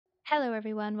Hello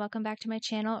everyone, welcome back to my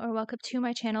channel, or welcome to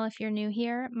my channel if you're new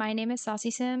here. My name is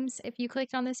Saucy Sims. If you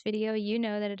clicked on this video, you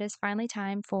know that it is finally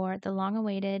time for the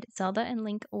long-awaited Zelda and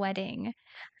Link wedding.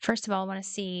 First of all, I want to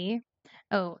see...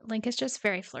 Oh, Link is just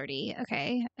very flirty.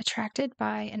 Okay, attracted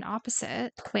by an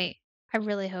opposite. Wait, I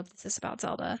really hope this is about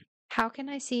Zelda. How can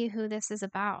I see who this is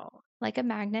about? Like a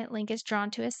magnet, Link is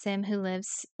drawn to a sim who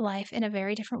lives life in a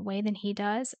very different way than he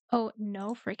does. Oh, no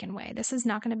freaking way. This is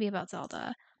not going to be about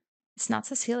Zelda. It's not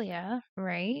Cecilia,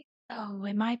 right? Oh,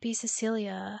 it might be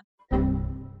Cecilia.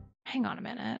 Hang on a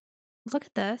minute. Look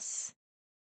at this.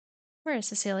 Where is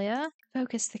Cecilia?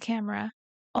 Focus the camera.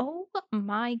 Oh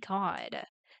my god.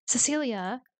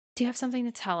 Cecilia, do you have something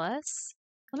to tell us?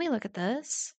 Let me look at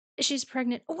this. She's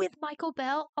pregnant with Michael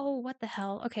Bell. Oh, what the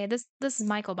hell? Okay, this is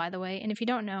Michael, by the way. And if you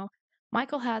don't know,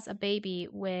 Michael has a baby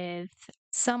with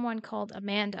someone called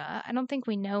Amanda. I don't think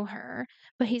we know her,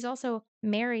 but he's also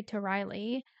married to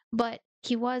Riley. But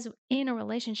he was in a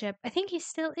relationship. I think he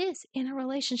still is in a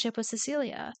relationship with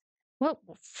Cecilia. Well,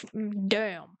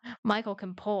 damn. Michael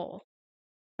can pull.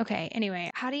 Okay,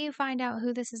 anyway, how do you find out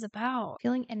who this is about?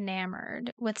 Feeling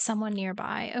enamored with someone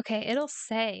nearby. Okay, it'll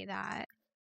say that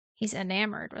he's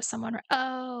enamored with someone.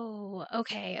 Oh,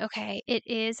 okay. It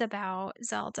is about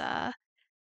Zelda.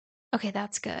 Okay,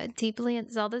 that's good.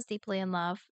 Zelda's deeply in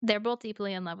love. They're both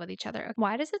deeply in love with each other.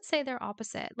 Why does it say they're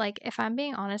opposite? Like, if I'm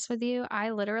being honest with you,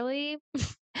 I literally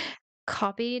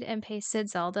copied and pasted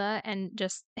Zelda and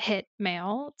just hit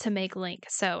mail to make Link.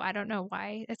 So I don't know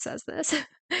why it says this.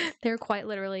 They're quite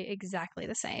literally exactly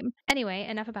the same. Anyway,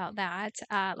 enough about that.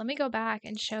 Let me go back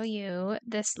and show you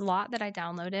this lot that I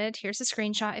downloaded. Here's a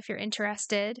screenshot if you're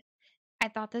interested. I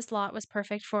thought this lot was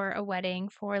perfect for a wedding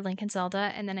for Link and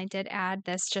Zelda, and then I did add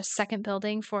this just second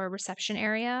building for a reception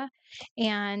area.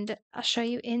 And I'll show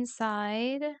you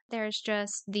inside. There's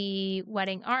just the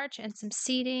wedding arch and some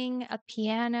seating, a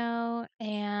piano,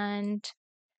 and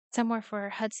somewhere for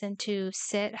Hudson to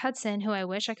sit. Hudson, who I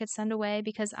wish I could send away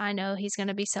because I know he's going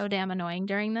to be so damn annoying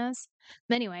during this.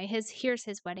 But anyway, here's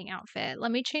his wedding outfit.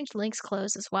 Let me change Link's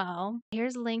clothes as well.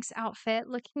 Here's Link's outfit,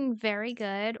 looking very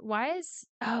good.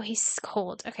 Oh, he's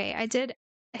cold. Okay, I did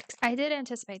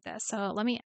anticipate this. So let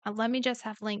me just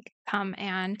have Link come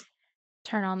and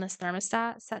turn on this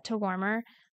thermostat, set to warmer.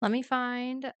 Let me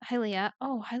find Hylia.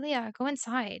 Oh, Hylia, go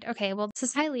inside. Okay, well, this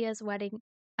is Hylia's wedding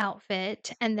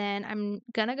outfit, and then I'm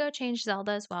gonna go change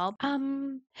Zelda as well.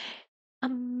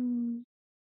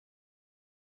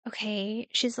 Okay,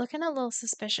 she's looking a little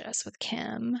suspicious with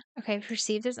Kim. Okay,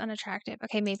 perceived as unattractive.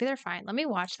 Okay, maybe they're fine. Let me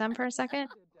watch them for a second.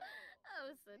 Oh,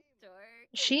 so dork.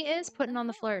 She is putting on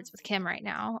the flirts with Kim right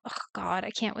now. Oh god, I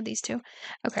can't with these two.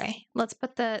 Okay, let's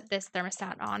put this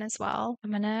thermostat on as well.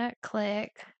 I'm gonna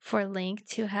click for Link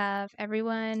to have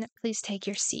everyone please take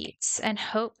your seats and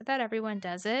hope that everyone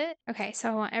does it. Okay, so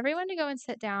I want everyone to go and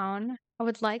sit down. I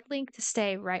would like Link to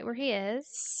stay right where he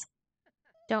is.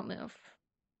 Don't move.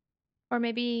 Or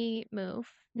maybe move.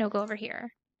 No, go over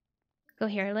here. Go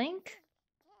here, Link.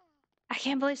 I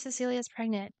can't believe Cecilia's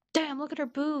pregnant. Damn, look at her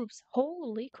boobs.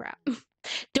 Holy crap.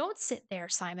 Don't sit there,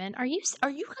 Simon. Are you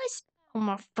guys... Oh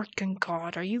my freaking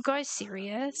god, are you guys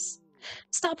serious?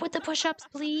 Stop with the push-ups,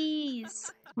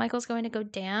 please. Michael's going to go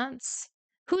dance.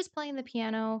 Who's playing the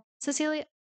piano? Cecilia?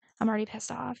 I'm already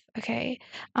pissed off. Okay.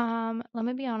 Let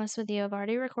me be honest with you. I've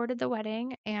already recorded the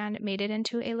wedding and made it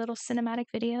into a little cinematic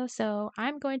video, so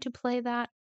I'm going to play that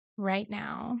right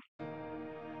now.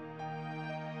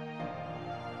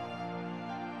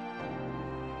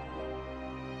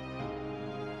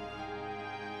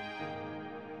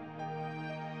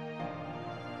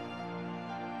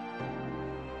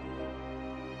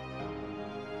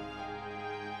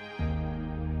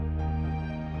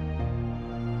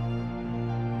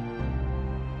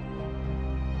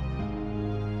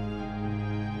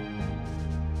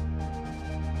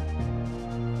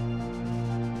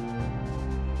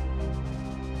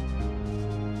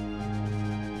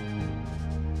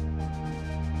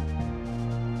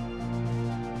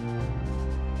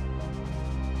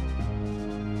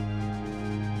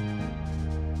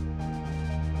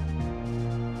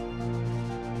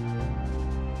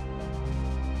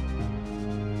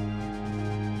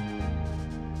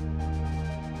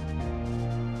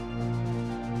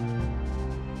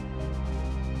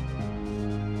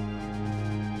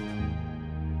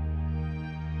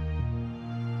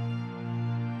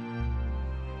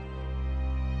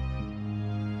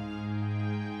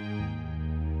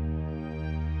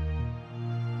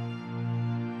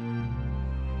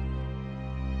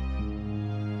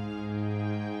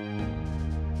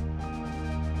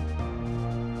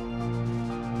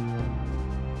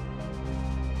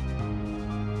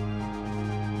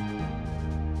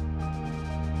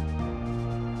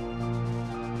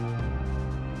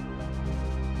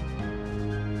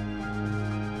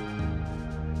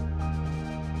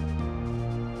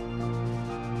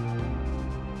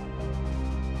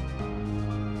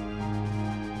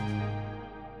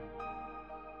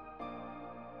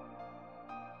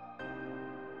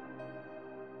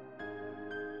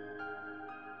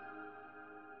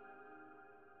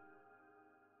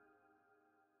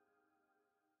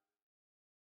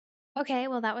 Okay,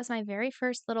 well, that was my very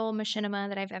first little machinima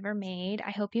that I've ever made. I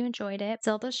hope you enjoyed it.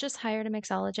 Zelda's just hired a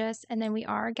mixologist, and then we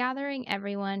are gathering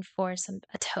everyone for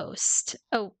a toast.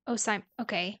 Oh, Simon.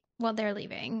 Okay, well, they're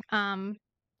leaving.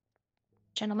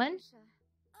 Gentlemen.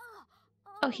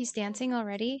 Oh, he's dancing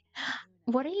already.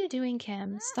 What are you doing,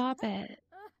 Kim? Stop it.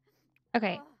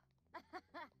 Okay,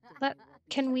 let.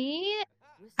 Can we?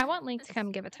 I want Link to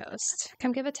come give a toast.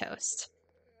 Come give a toast.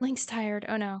 Link's tired.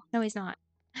 Oh no, he's not.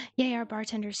 Yay, our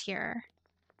bartender's here.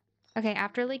 Okay,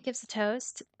 after Lee gives a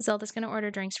toast, Zelda's gonna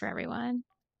order drinks for everyone.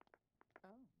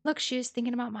 Look, she was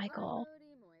thinking about Michael.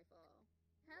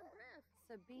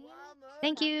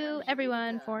 Thank you,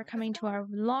 everyone, for coming to our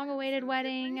long-awaited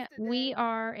wedding. We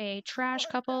are a trash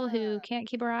couple who can't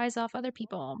keep our eyes off other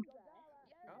people.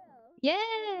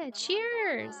 Yeah,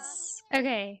 cheers!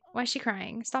 Okay, why is she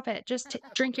crying? Stop it. Just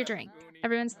drink your drink.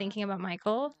 Everyone's thinking about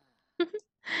Michael.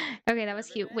 Okay, that was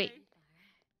cute. Wait,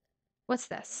 what's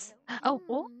this? Oh,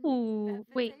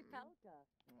 wait.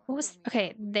 What was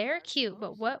okay, they're cute,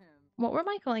 but what were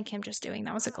Michael and Kim just doing?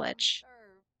 That was a glitch.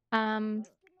 Um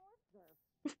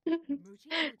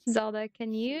Zelda,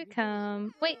 can you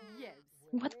come? Wait,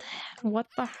 what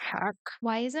the heck?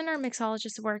 Why isn't our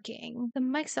mixologist working? The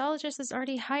mixologist is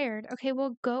already hired. Okay,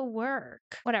 well go work.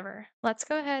 Whatever. Let's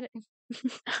go ahead.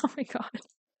 Oh my god.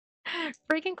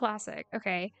 Freaking classic.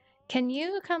 Okay. Can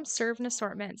you come serve an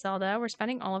assortment, Zelda? We're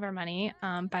spending all of our money,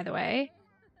 by the way.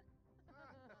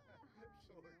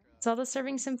 Zelda's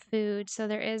serving some food, so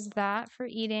there is that for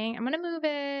eating. I'm gonna move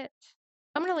it.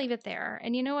 I'm gonna leave it there.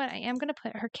 And you know what? I am gonna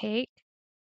put her cake.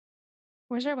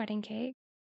 Where's our wedding cake?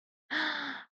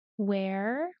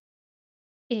 Where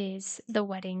is the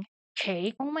wedding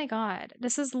cake? Oh my god.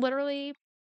 This is literally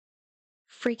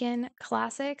freaking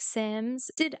classic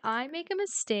Sims. Did I make a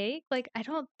mistake? Like, I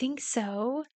don't think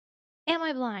so. Am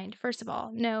I blind? First of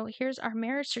all, no. Here's our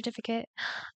marriage certificate.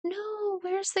 No,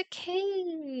 where's the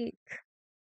cake?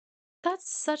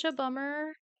 That's such a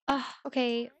bummer.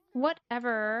 Okay,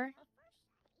 whatever.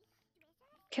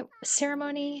 Okay,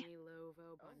 ceremony.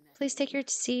 Please take your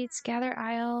seats. Gather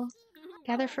aisle.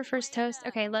 Gather for first toast.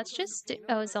 Okay, let's just do.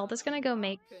 Oh, Zelda's gonna go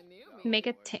make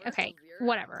a. Okay,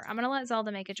 whatever. I'm gonna let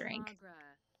Zelda make a drink.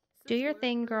 Do your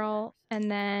thing, girl, and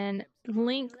then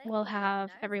Link will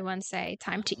have everyone say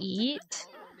time to eat.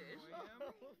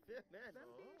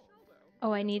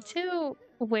 Oh, I need to.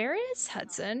 Where is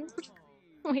Hudson?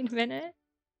 Wait a minute.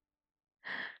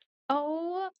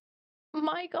 Oh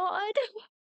my god.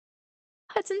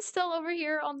 Hudson's still over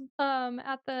here on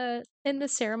in the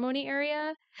ceremony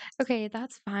area. Okay,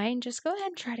 that's fine. Just go ahead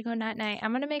and try to go night night.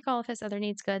 I'm gonna make all of his other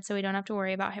needs good so we don't have to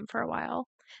worry about him for a while.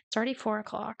 It's already 4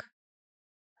 o'clock.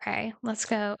 Okay, let's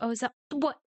go. Oh, is that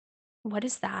what? What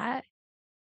is that?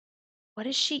 What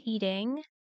is she eating?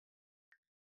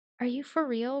 Are you for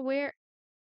real? Where?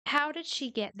 How did she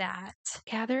get that?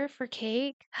 Gather for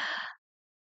cake?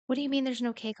 What do you mean there's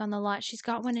no cake on the lot? She's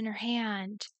got one in her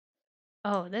hand.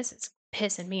 Oh, this is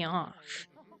pissing me off.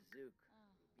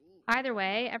 Either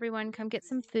way, everyone come get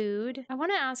some food. I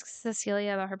want to ask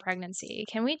Cecilia about her pregnancy.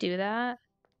 Can we do that?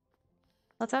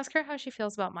 Let's ask her how she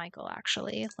feels about Michael,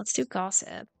 actually. Let's do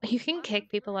gossip. You can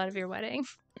kick people out of your wedding.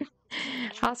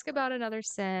 Ask about another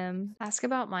sim. Ask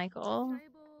about Michael.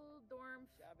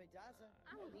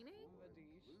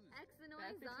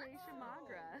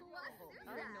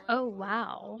 Oh,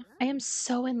 wow. I am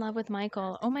so in love with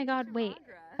Michael. Oh my god, wait.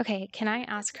 Okay, can I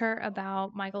ask her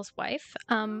about Michael's wife?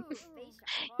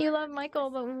 You love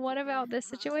Michael, but what about this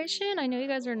situation? I know you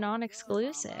guys are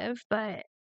non-exclusive, but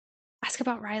ask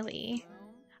about Riley.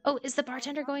 Oh, is the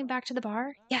bartender going back to the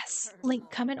bar? Yes.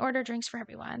 Link, come and order drinks for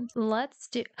everyone. Let's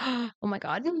do. Oh my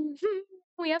god.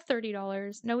 We have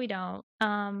 $30. No, we don't.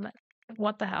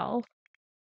 What the hell?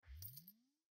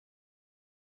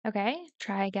 Okay,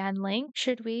 try again, Link.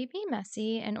 Should we be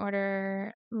messy and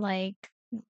order like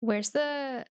where's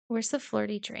the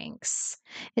flirty drinks?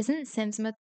 Isn't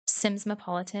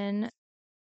Simsmopolitan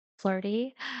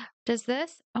flirty? Does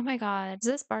this, oh my god,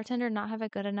 does this bartender not have a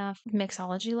good enough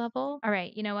mixology level? All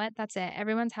right, you know what? That's it.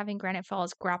 Everyone's having Granite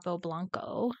Falls Grappo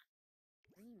Blanco.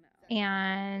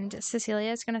 And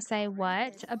Cecilia is going to say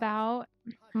what about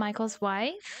Michael's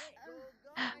wife?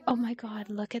 Oh my god,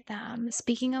 look at them.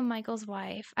 Speaking of Michael's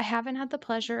wife, I haven't had the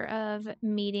pleasure of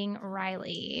meeting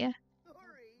Riley.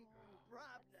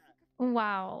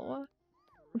 Wow.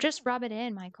 Just rub it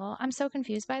in, Michael. I'm so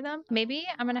confused by them. Maybe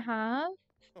I'm gonna have.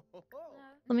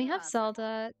 Let me have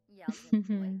Zelda.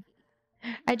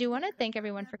 I do want to thank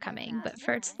everyone for coming, but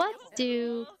first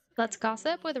let's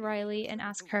gossip with Riley and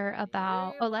ask her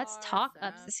about. Oh, let's talk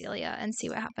up Cecilia and see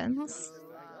what happens.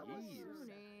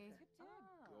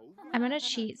 I'm gonna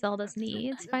cheat Zelda's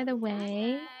needs, by the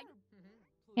way.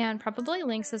 And probably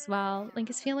Link's as well. Link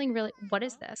is feeling really— what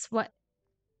is this? What?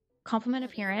 Compliment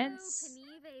appearance?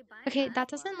 Okay, that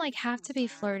doesn't, like, have to be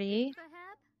flirty.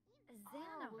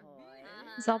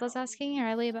 Zelda's asking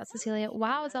Riley about Cecilia.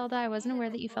 Wow, Zelda, I wasn't aware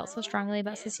that you felt so strongly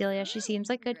about Cecilia. She seems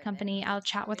like good company. I'll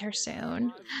chat with her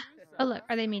soon. Oh, look,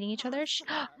 are they meeting each other?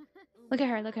 Look at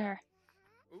her, look at her.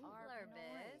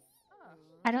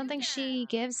 I don't think she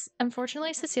gives.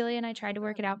 Unfortunately, Cecilia and I tried to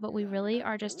work it out, but we really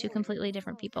are just two completely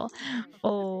different people.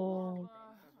 Oh,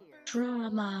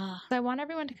 drama. I want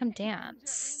everyone to come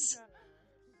dance.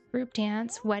 Group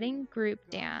dance, wedding group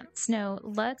dance. No,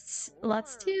 let's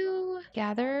do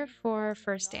gather for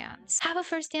first dance. Have a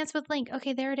first dance with Link.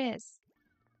 Okay, there it is.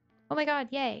 Oh my god,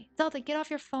 yay. Zelda, get off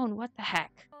your phone. What the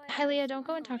heck? Hylia, don't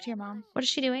go and talk to your mom. What is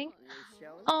she doing?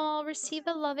 Oh, receive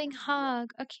a loving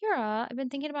hug. Akira, I've been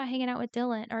thinking about hanging out with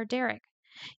Dylan or Derek.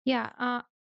 Yeah,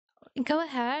 go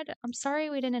ahead. I'm sorry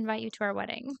we didn't invite you to our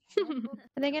wedding.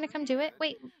 Are they gonna come do it?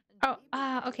 Wait.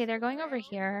 Oh, okay, they're going over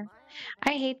here.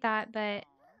 I hate that, but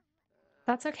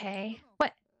that's okay.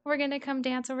 What? We're gonna come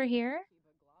dance over here?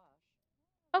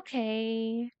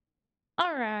 Okay.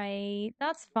 All right.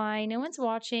 That's fine. No one's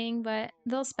watching, but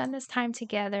they'll spend this time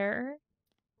together.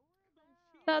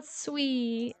 That's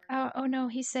sweet. Oh no,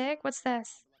 he's sick? What's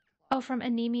this? Oh, from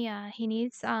anemia. He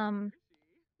needs to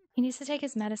take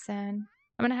his medicine.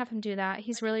 I'm gonna have him do that.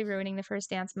 He's really ruining the first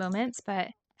dance moments, but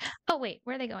oh wait,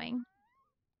 where are they going?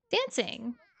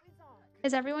 Dancing.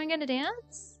 Is everyone gonna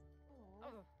dance?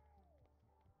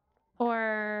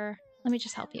 Or let me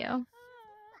just help you.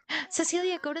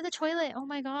 Cecilia, go to the toilet. Oh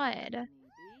my god.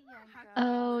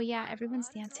 Oh yeah, everyone's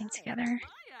dancing together.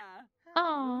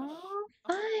 Oh,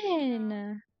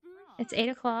 fun. It's 8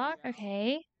 o'clock.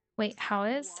 Okay. Wait, how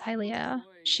is Hylia?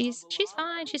 She's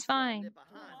fine. She's fine.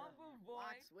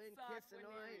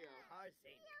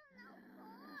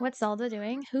 What's Zelda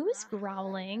doing? Who's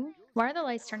growling? Why are the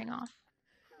lights turning off?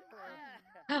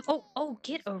 Oh,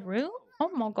 get a room? Oh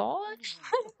my gosh.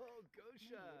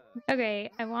 Okay,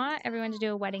 I want everyone to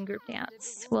do a wedding group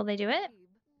dance. Will they do it?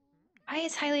 Why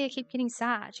is Hylia keep getting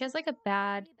sad? She has like a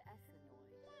bad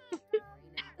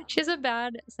she has a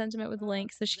bad sentiment with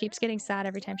Link, so she keeps getting sad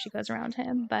every time she goes around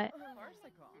him, but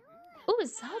ooh,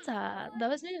 Zelda!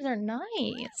 Those moves are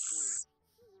nice.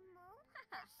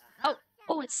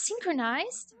 Oh, it's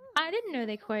synchronized? I didn't know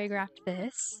they choreographed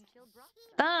this.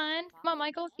 Fun! Come on,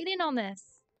 Michael, get in on this.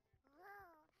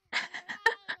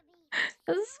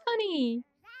 This is funny.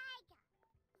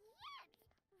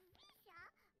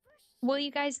 Will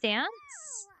you guys dance?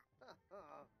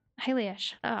 Hylia,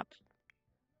 shut up.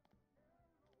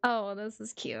 Oh, this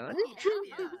is cute.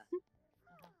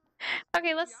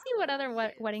 Okay, let's see what other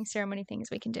wedding ceremony things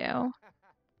we can do.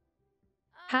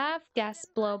 Have guests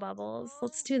blow bubbles.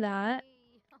 Let's do that.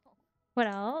 What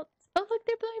else? Oh, look,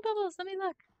 they're blowing bubbles. Let me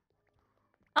look.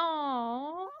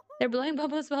 Aww. They're blowing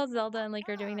bubbles while Zelda and Link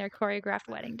are doing their choreographed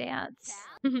wedding dance.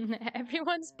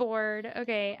 Everyone's bored.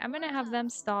 Okay, I'm gonna have them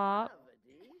stop.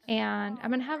 And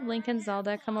I'm gonna have Link and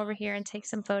Zelda come over here and take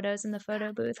some photos in the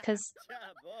photo booth because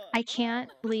I can't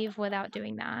leave without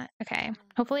doing that. Okay,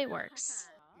 hopefully it works.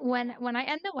 When I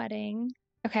end the wedding,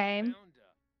 okay,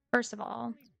 first of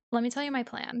all, let me tell you my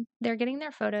plan. They're getting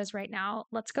their photos right now.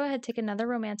 Let's go ahead, take another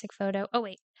romantic photo. Oh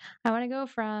wait, I want to go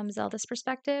from Zelda's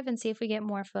perspective and see if we get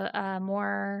more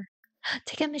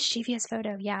take a mischievous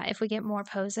photo. Yeah, if we get more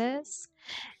poses.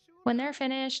 When they're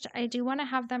finished, I do want to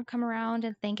have them come around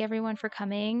and thank everyone for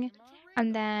coming.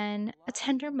 And then a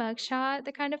tender mugshot,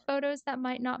 the kind of photos that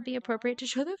might not be appropriate to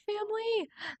show the family.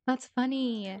 That's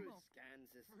funny.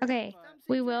 Okay,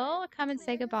 we will come and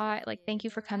say goodbye, like thank you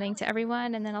for coming to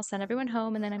everyone, and then I'll send everyone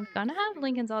home, and then I'm gonna have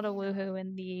Link and Zelda woohoo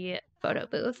in the photo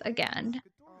booth again.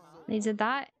 They did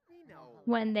that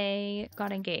when they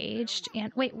got engaged.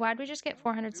 And wait, why'd we just get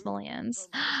 400 simoleons?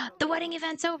 The wedding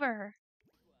event's over!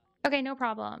 Okay, no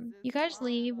problem. You guys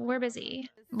leave. We're busy.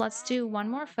 Let's do one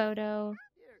more photo.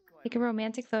 Take a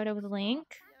romantic photo with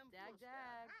Link.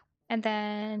 And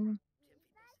then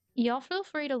y'all feel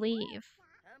free to leave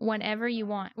whenever you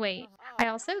want. Wait, I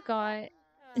also got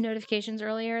notifications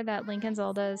earlier that Link and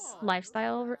Zelda's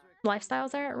lifestyles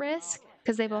are at risk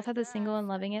because they both have the single and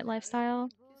loving it lifestyle.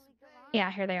 Yeah,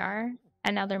 here they are.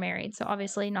 And now they're married, so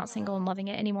obviously not single and loving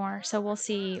it anymore. So we'll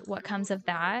see what comes of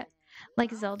that.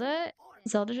 Like Zelda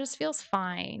just feels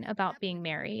fine about being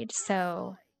married.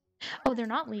 So, oh, they're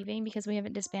not leaving because we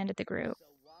haven't disbanded the group.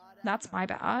 That's my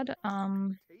bad.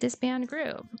 Disband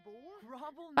group.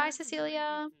 Bye,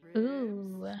 Cecilia.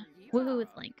 Ooh. Woohoo with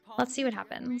Link. Let's see what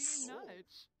happens.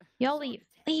 Y'all leave.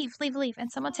 Leave.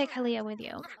 And someone take Hylia with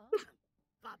you.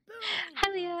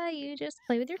 Hylia, you just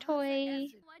play with your toy.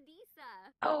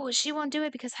 Oh, she won't do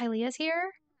it because Hylia's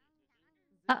here?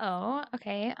 Uh-oh,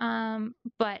 okay,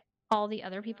 but all the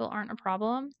other people aren't a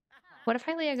problem? What if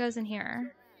Hylia goes in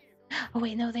here? Oh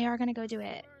wait, no, they are gonna go do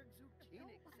it.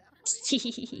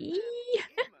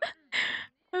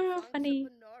 Oh, funny.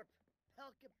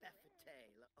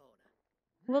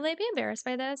 Will they be embarrassed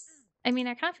by this? I mean,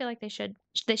 I kind of feel like they should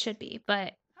be,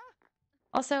 but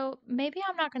also maybe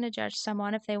I'm not gonna judge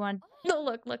someone if they want. No,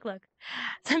 look, look, look.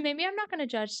 So maybe I'm not gonna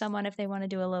judge someone if they want to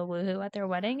do a little woohoo at their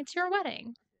wedding. It's your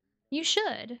wedding. You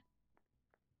should.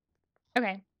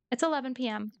 Okay, it's 11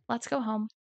 p.m. Let's go home.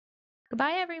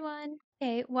 Goodbye, everyone.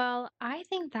 Okay, well, I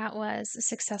think that was a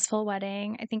successful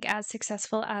wedding. I think as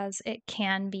successful as it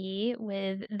can be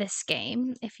with this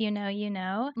game. If you know, you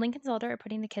know. Link and Zelda are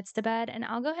putting the kids to bed, and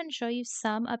I'll go ahead and show you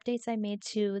some updates I made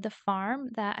to the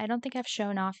farm that I don't think I've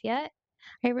shown off yet.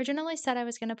 I originally said I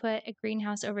was going to put a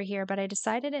greenhouse over here, but I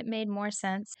decided it made more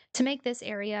sense to make this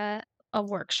area a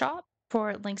workshop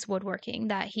for Link's woodworking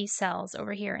that he sells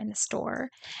over here in the store.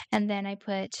 And then I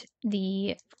put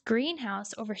the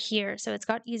greenhouse over here, so it's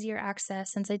got easier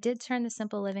access since I did turn the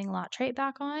simple living lot trait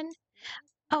back on.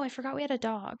 Oh, I forgot we had a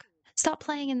dog. Stop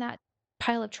playing in that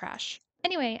pile of trash.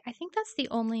 Anyway, I think that's the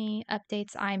only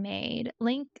updates I made.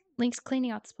 Link's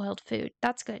cleaning out spoiled food.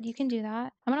 That's good. You can do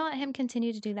that. I'm gonna let him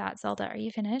continue to do that. Zelda, are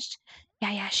you finished?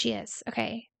 Yeah, she is.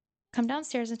 Okay. Come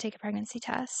downstairs and take a pregnancy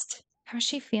test. How's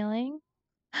she feeling?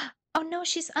 Oh no,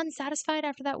 she's unsatisfied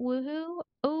after that woohoo.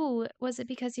 Oh, was it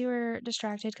because you were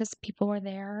distracted because people were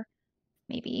there?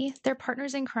 Maybe. They're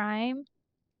partners in crime.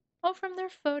 Oh, from their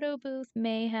photo booth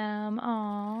mayhem.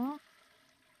 Aw.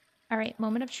 All right,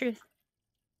 moment of truth.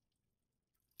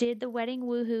 Did the wedding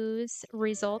woohoos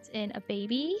result in a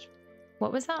baby?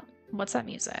 What was that? What's that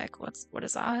music? What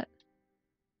is that?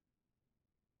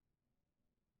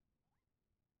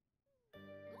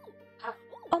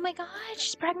 Oh my god,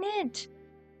 she's pregnant.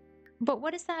 But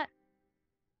what is that?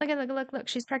 Look,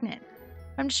 she's pregnant.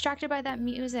 I'm distracted by that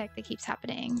music that keeps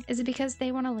happening. Is it because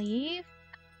they want to leave?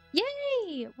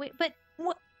 Yay! Wait, but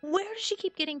where does she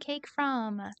keep getting cake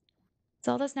from?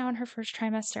 Zelda's now in her first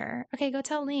trimester. Okay, go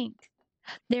tell Link.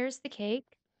 There's the cake.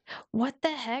 What the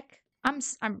heck? I'm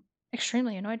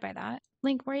extremely annoyed by that.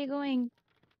 Link, where are you going?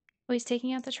 Oh, he's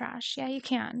taking out the trash. Yeah, you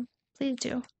can. Please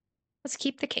do. Let's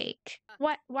keep the cake.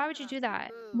 What? Why would you do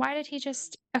that? Why did he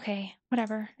just... Okay,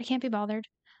 whatever. I can't be bothered.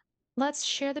 Let's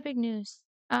share the big news.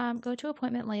 Go to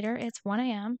appointment later. It's 1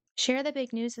 a.m. Share the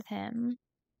big news with him.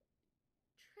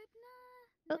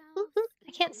 I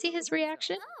can't see his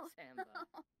reaction.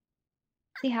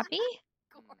 Is he happy?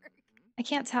 I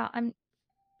can't tell.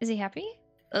 Is he happy?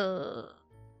 Uh.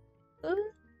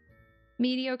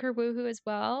 Mediocre woohoo as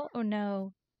well. Oh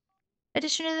no.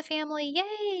 Addition to the family.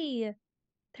 Yay!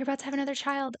 They're about to have another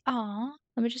child. Aw.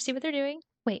 Let me just see what they're doing.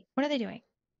 Wait, what are they doing?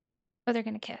 Oh, they're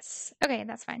gonna kiss. Okay,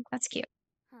 that's fine. That's cute.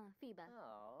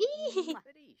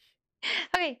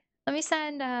 Okay, let me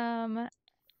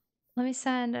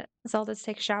send Zelda to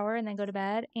take a shower and then go to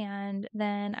bed, and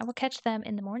then I will catch them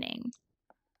in the morning.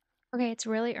 Okay, it's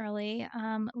really early.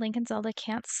 Link and Zelda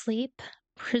can't sleep,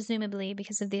 presumably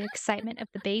because of the excitement of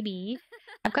the baby.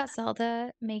 I've got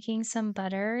Zelda making some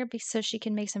butter so she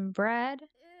can make some bread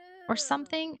or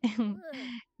something.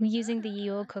 Using the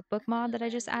Yule cookbook mod that I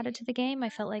just added to the game, I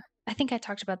think I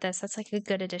talked about this. That's like a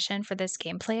good addition for this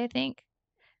gameplay, I think.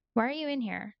 Why are you in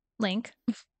here, Link?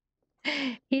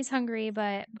 He's hungry,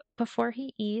 but before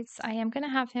he eats, I am going to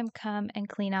have him come and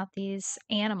clean out these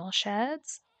animal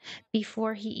sheds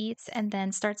before he eats and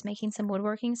then starts making some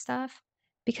woodworking stuff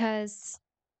because,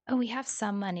 oh, we have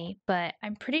some money, but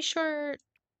I'm pretty sure.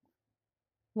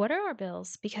 What are our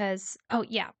bills? Because, oh,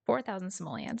 yeah, 4,000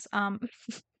 simoleons.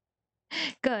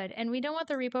 Good. And we don't want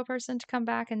the repo person to come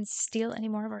back and steal any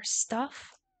more of our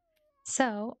stuff.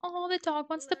 So, oh, the dog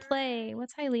wants to play.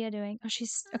 What's Hylia doing? Oh,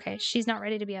 okay. She's not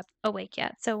ready to be awake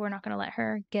yet, so we're not going to let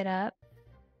her get up.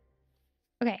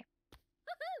 Okay.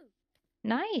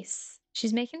 Nice.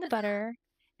 She's making the butter.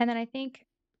 And then I think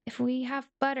if we have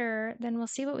butter, then we'll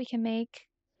see what we can make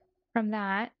from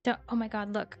that. Oh my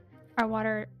God, look. Our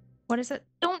water, what is it?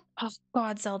 Don't, oh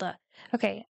God, Zelda.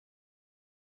 Okay.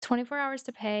 24 hours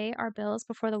to pay our bills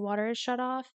before the water is shut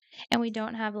off, and we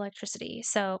don't have electricity.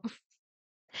 So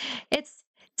it's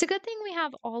a good thing we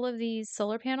have all of these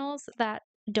solar panels that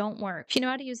don't work. If you know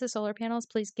how to use the solar panels,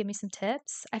 please give me some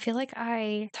tips. I feel like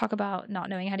I talk about not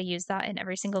knowing how to use that in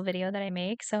every single video that I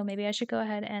make, so maybe I should go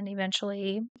ahead and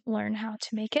eventually learn how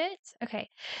to make it. Okay,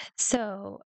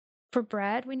 so for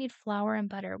bread, we need flour and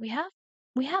butter. We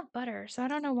have butter, so I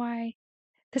don't know why.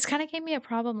 This kind of gave me a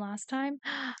problem last time.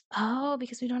 Oh,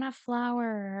 because we don't have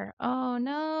flour. Oh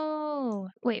no.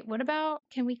 Wait, what about,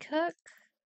 can we cook?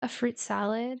 A fruit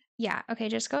salad? Yeah, okay,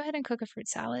 just go ahead and cook a fruit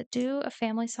salad. Do a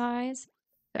family size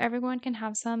so everyone can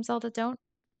have some. Zelda, don't.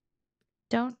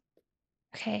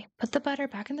 Okay, put the butter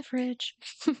back in the fridge.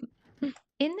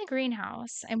 In the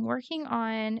greenhouse, I'm working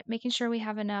on making sure we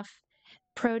have enough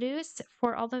produce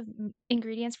for all the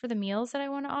ingredients for the meals that I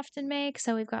want to often make.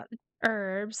 So we've got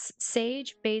herbs,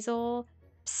 sage, basil,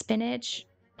 spinach,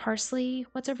 parsley.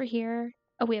 What's over here?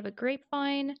 Oh, we have a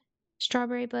grapevine,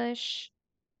 strawberry bush,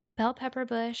 bell pepper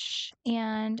bush,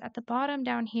 and at the bottom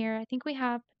down here, I think we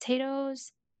have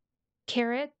potatoes,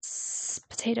 carrots,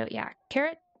 potato, yeah,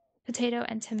 carrot, potato,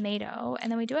 and tomato.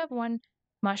 And then we do have one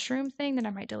mushroom thing that I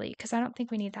might delete because I don't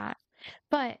think we need that.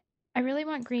 But I really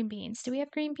want green beans. Do we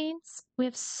have green beans? We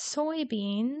have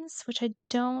soybeans, which I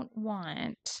don't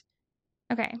want.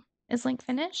 Okay. Is Link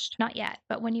finished? Not yet.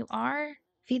 But when you are,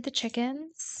 feed the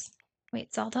chickens.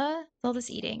 Wait, Zelda?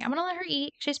 Zelda's eating. I'm gonna let her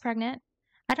eat. She's pregnant.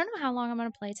 I don't know how long I'm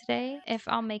gonna play today, if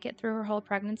I'll make it through her whole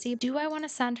pregnancy. Do I want to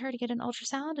send her to get an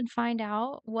ultrasound and find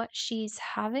out what she's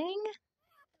having?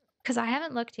 Because I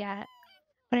haven't looked yet,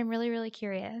 but I'm really, really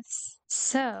curious.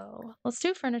 So let's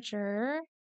do furniture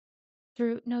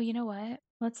through, no, you know what?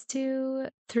 Let's do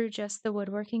through just the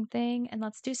woodworking thing and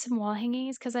let's do some wall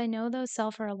hangings because I know those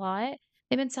sell for a lot.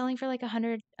 They've been selling for like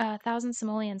 100,000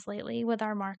 simoleons lately with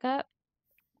our markup.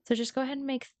 So just go ahead and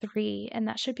make 3 and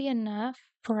that should be enough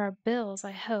for our bills,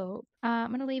 I hope. I'm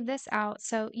going to leave this out.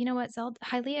 So you know what?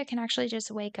 Hylia can actually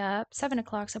just wake up. 7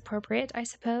 o'clock's appropriate, I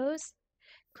suppose.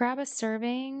 Grab a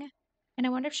serving. And I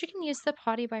wonder if she can use the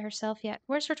potty by herself yet.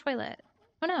 Where's her toilet?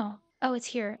 Oh no. Oh, it's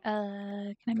here.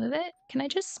 Can I move it? Can I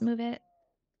just move it?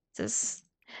 This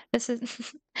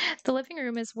is the living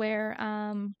room is where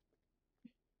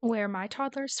my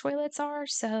toddler's toilets are.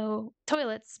 So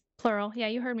toilets, plural. Yeah,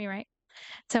 you heard me right.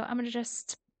 So I'm gonna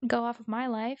just go off of my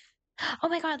life. Oh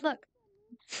my god, look.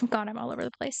 God, I'm all over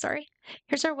the place. Sorry.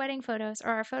 Here's our wedding photos,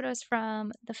 or our photos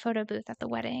from the photo booth at the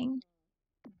wedding.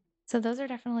 So those are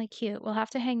definitely cute. We'll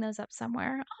have to hang those up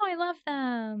somewhere. Oh, I love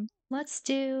them. Let's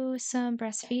do some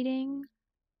breastfeeding.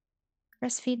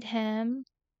 Breastfeed him.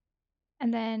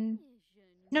 And then,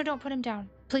 no, don't put him down.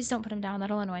 Please don't put him down.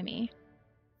 That'll annoy me.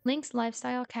 Link's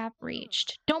lifestyle cap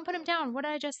reached. Don't put him down. What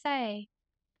did I just say?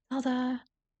 Zelda,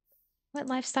 what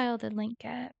lifestyle did Link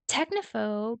get?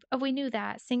 Technophobe. Oh, we knew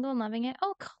that. Single and loving it.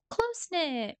 Oh, close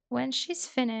knit. When she's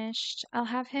finished, I'll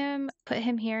have him put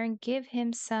him here and give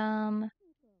him some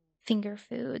finger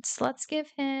foods. Let's give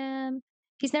him.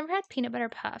 He's never had peanut butter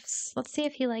puffs. Let's see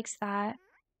if he likes that.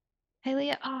 Hey,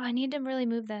 Leah. Oh, I need to really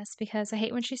move this because I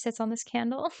hate when she sits on this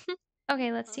candle.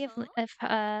 Okay, let's see if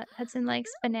Hudson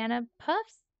likes banana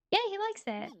puffs. Yeah, he likes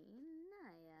it.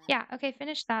 Yeah, okay,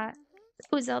 finish that.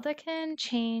 Ooh, Zelda can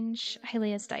change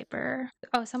Hylia's diaper.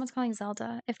 Oh, someone's calling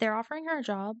Zelda. If they're offering her a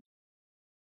job.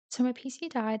 So my PC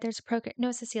died. There's a program.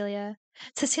 No, Cecilia.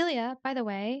 Cecilia, by the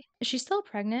way, is she still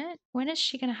pregnant? When is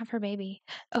she gonna have her baby?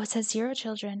 Oh, it says 0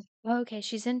 children. Okay,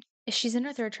 she's in her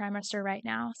 3rd trimester right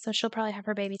now, so she'll probably have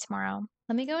her baby tomorrow.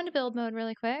 Let me go into build mode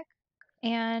really quick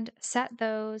and set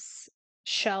those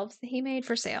shelves that he made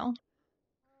for sale.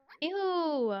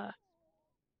 Ew!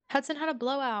 Hudson had a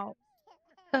blowout.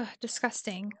 Ugh,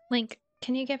 disgusting. Link,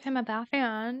 can you give him a bath?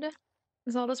 And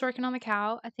Zelda's working on the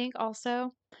cow. I think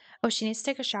also, oh, she needs to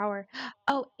take a shower.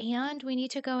 Oh, and we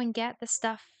need to go and get the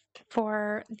stuff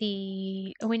for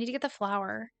we need to get the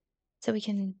flour so we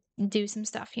can do some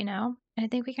stuff, you know? And I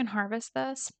think we can harvest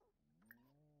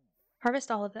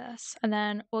all of this, and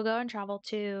then we'll go and travel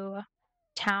to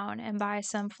town and buy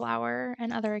some flour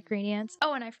and other ingredients.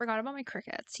 Oh, and I forgot about my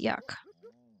crickets. Yuck.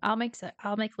 I'll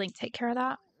make Link take care of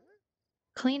that.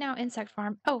 Clean out insect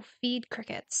farm. Oh, feed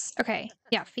crickets. Okay.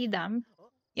 Yeah, feed them.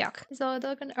 Yuck.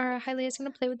 Zelda or Hylia's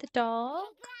gonna play with the dog.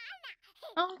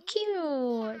 Oh,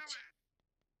 cute.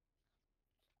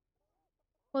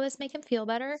 Will this make him feel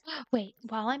better? Wait,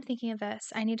 while I'm thinking of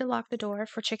this, I need to lock the door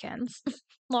for chickens.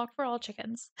 Lock for all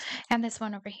chickens. And this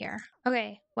one over here.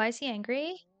 Okay, why is he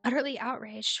angry? Utterly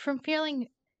outraged from feeling.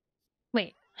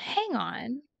 Wait, hang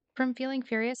on. From feeling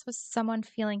furious with someone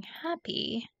feeling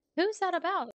happy. Who's that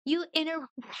about? You inner.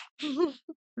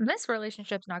 This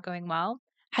relationship's not going well.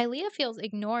 Hylia feels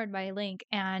ignored by Link,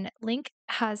 and Link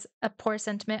has a poor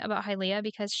sentiment about Hylia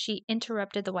because she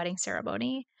interrupted the wedding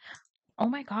ceremony. Oh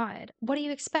my god. What do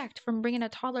you expect from bringing a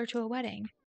toddler to a wedding?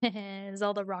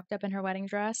 Zelda rocked up in her wedding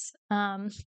dress.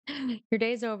 Your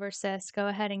day's over, sis. Go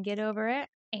ahead and get over it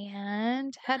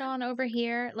and head on over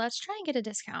here. Let's try and get a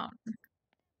discount.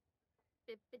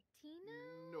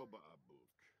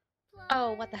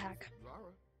 Oh, what the heck?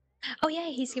 Oh, yeah,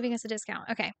 he's giving us a discount.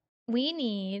 Okay. We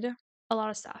need a lot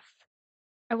of stuff.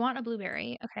 I want a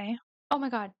blueberry. Okay. Oh my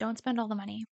god, don't spend all the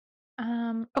money.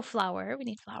 Oh, flour. We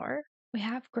need flour. We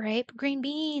have grape, green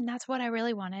bean. That's what I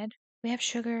really wanted. We have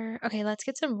sugar. Okay, let's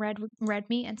get some red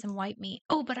meat and some white meat.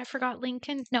 Oh, but I forgot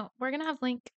Lincoln. No, we're gonna have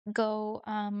Link go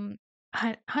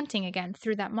hunting again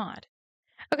through that mod.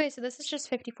 Okay, so this is just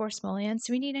 54 simoleons.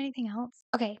 Do we need anything else?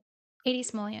 Okay, 80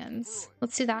 simoleons.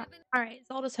 Let's do that. All right,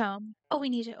 Zelda's home. Oh, we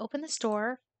need to open the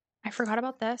store. I forgot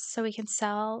about this, so we can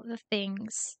sell the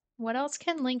things. What else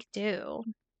can Link do?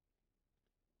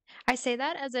 I say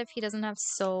that as if he doesn't have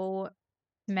so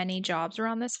many jobs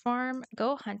around this farm.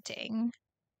 Go hunting.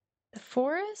 The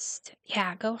forest?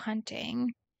 Yeah, go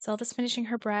hunting. Zelda's finishing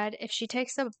her bread. If she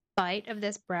takes a bite of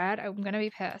this bread, I'm gonna be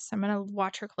pissed. I'm gonna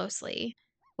watch her closely.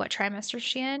 What trimester is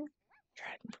she in?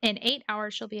 In 8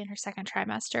 hours, she'll be in her second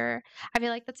trimester. I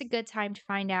feel like that's a good time to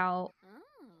find out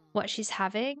what she's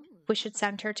having. We should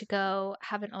send her to go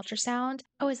have an ultrasound.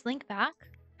 Oh, is Link back?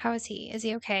 How is he? Is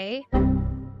he okay?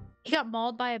 He got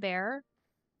mauled by a bear.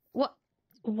 What?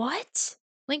 What?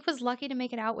 Link was lucky to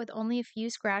make it out with only a few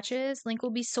scratches. Link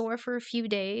will be sore for a few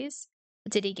days.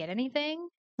 Did he get anything?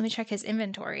 Let me check his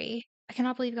inventory. I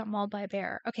cannot believe he got mauled by a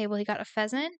bear. Okay, well he got a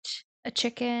pheasant, a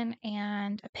chicken,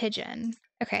 and a pigeon.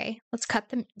 Okay, let's cut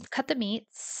the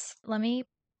meats. Let me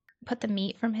put the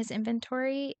meat from his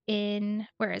inventory in.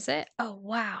 Where is it? Oh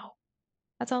wow,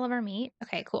 that's all of our meat.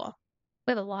 Okay, cool.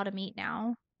 We have a lot of meat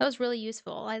now. That was really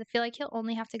useful. I feel like he'll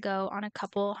only have to go on a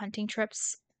couple hunting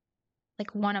trips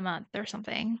like one a month or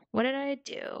something. What did I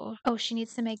do? Oh, she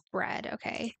needs to make bread.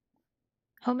 Okay.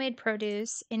 Homemade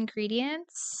produce,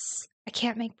 ingredients. I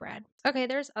can't make bread. Okay,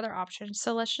 there's other options.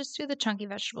 So let's just do the chunky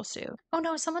vegetable soup. Oh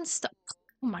no, someone stole.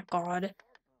 Oh my god.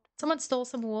 Someone stole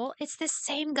some wool. It's this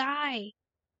same guy.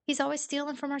 He's always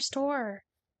stealing from our store.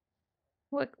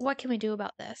 What can we do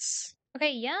about this?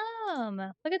 Okay, yum.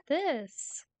 Look at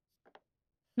this.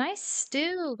 Nice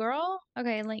stew, girl.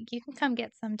 Okay, Link, you can come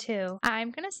get some too.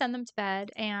 I'm gonna send them to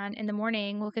bed, and in the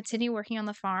morning, we'll continue working on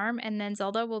the farm, and then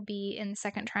Zelda will be in the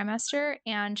second trimester,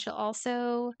 and she'll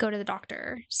also go to the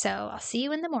doctor. So I'll see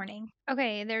you in the morning.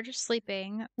 Okay, they're just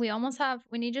sleeping. We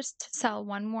need just to sell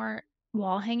one more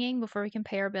wall hanging before we can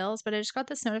pay our bills, but I just got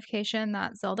this notification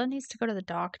that Zelda needs to go to the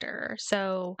doctor.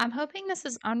 So I'm hoping this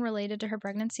is unrelated to her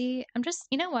pregnancy.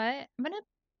 You know what? I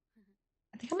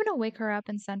think I'm gonna wake her up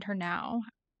and send her now.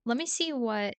 Let me see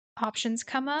what options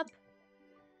come up.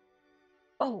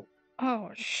 Oh,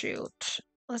 shoot.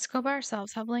 Let's go by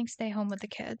ourselves. Have Link stay home with the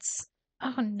kids.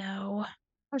 Oh, no.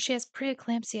 Oh, she has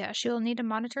preeclampsia. She will need to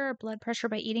monitor her blood pressure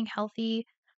by eating healthy,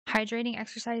 hydrating,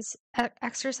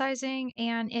 exercising,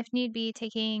 and if need be,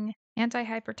 taking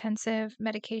antihypertensive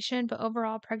medication. But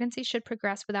overall, pregnancy should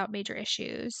progress without major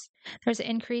issues. There's an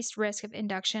increased risk of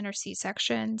induction or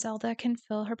C-section. Zelda can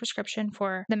fill her prescription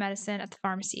for the medicine at the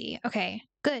pharmacy. Okay,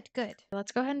 good, good.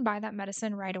 Let's go ahead and buy that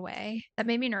medicine right away. That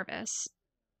made me nervous.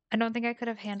 I don't think I could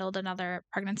have handled another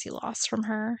pregnancy loss from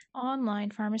her. Online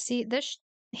pharmacy.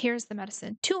 Here's the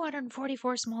medicine.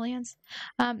 244 simoleons.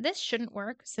 This shouldn't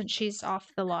work since she's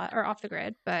off the lot or off the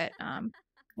grid, but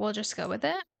we'll just go with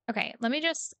it. Okay, let me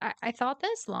just I thought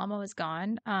this llama was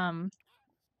gone.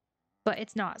 But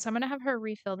it's not. So I'm gonna have her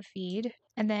refill the feed.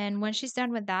 And then when she's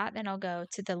done with that, then I'll go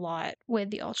to the lot with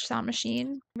the ultrasound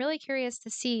machine. I'm really curious to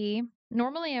see.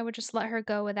 Normally I would just let her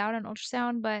go without an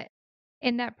ultrasound, but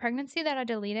in that pregnancy that I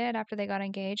deleted after they got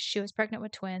engaged, she was pregnant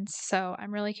with twins. So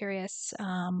I'm really curious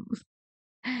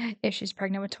if she's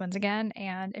pregnant with twins again.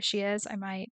 And if she is, I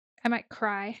might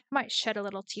cry. I might shed a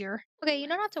little tear. Okay, you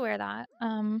don't have to wear that.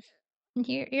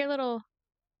 You're a little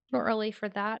early for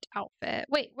that outfit.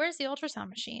 Wait, where's the ultrasound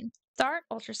machine? Start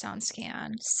ultrasound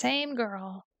scan. Same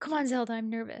girl. Come on, Zelda, I'm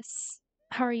nervous.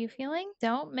 How are you feeling?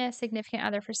 Don't miss significant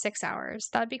other for 6 hours.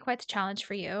 That'd be quite the challenge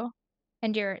for you.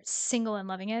 And you're single and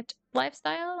loving it.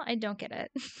 Lifestyle? I don't get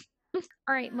it.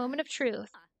 All right, moment of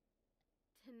truth.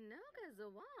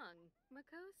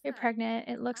 You're pregnant.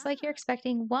 It looks like you're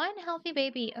expecting one healthy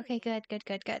baby. Okay, good, good,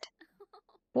 good, good.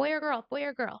 Boy or girl? Boy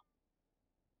or girl?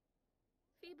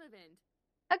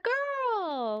 A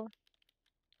girl!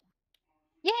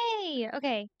 Yay!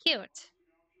 Okay, cute.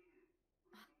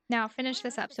 Now finish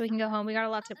this up so we can go home. We got a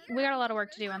lot of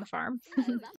work to do on the farm.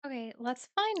 Okay, let's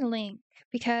find Link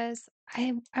because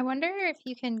I wonder if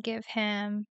you can give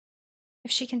him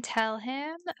if she can tell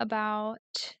him about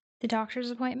the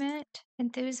doctor's appointment,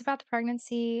 enthuse about the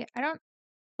pregnancy.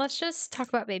 Let's just talk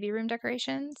about baby room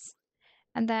decorations.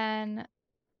 And then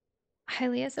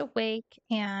Hylia's awake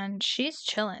and she's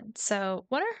chilling. So,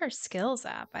 what are her skills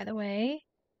at, by the way?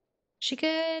 She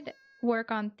could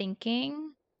work on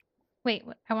thinking. Wait,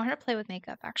 I want her to play with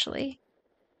makeup, actually.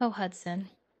 Oh, Hudson.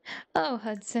 Oh,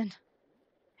 Hudson.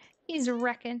 He's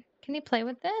wrecking. Can he play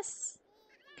with this?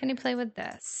 Can he play with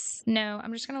this? No,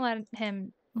 I'm just gonna let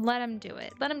him do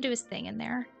it. Let him do his thing in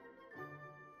there.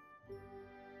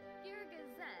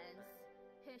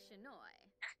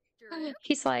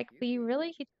 He's like, we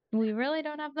really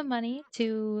don't have the money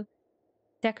to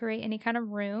decorate any kind of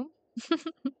room.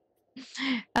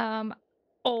 Um,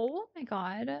 oh my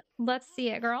God. Let's see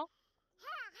it, girl.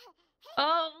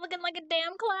 Oh, looking like a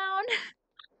damn clown.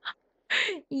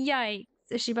 Yikes.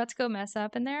 Is she about to go mess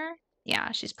up in there?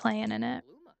 Yeah, she's playing in it.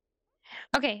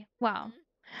 Okay, well,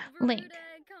 Link.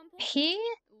 He,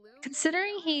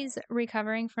 considering he's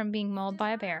recovering from being mauled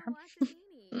by a bear,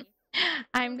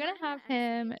 I'm gonna have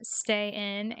him stay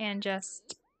in and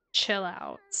just chill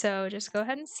out. So just go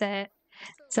ahead and sit.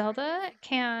 Zelda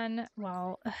can,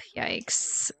 well, ugh,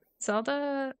 yikes.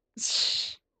 Zelda,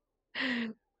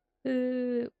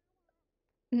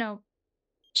 no,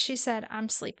 she said, I'm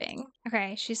sleeping.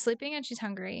 Okay, she's sleeping and she's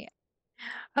hungry.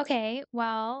 Okay,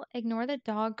 well, ignore the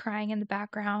dog crying in the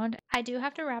background. I do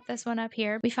have to wrap this one up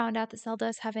here. We found out that Zelda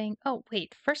is having, oh,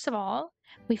 wait, first of all,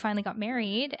 we finally got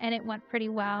married and it went pretty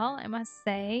well, I must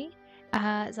say.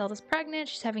 Zelda's pregnant,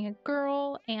 she's having a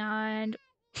girl, and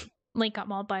Link got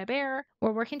mauled by a bear.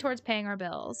 We're working towards paying our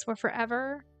bills. We're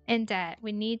forever in debt.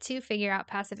 We need to figure out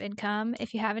passive income.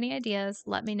 If you have any ideas,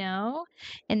 let me know.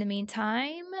 In the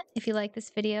meantime, if you like this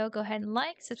video, go ahead and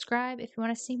like, subscribe. If you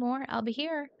want to see more, I'll be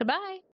here. Goodbye.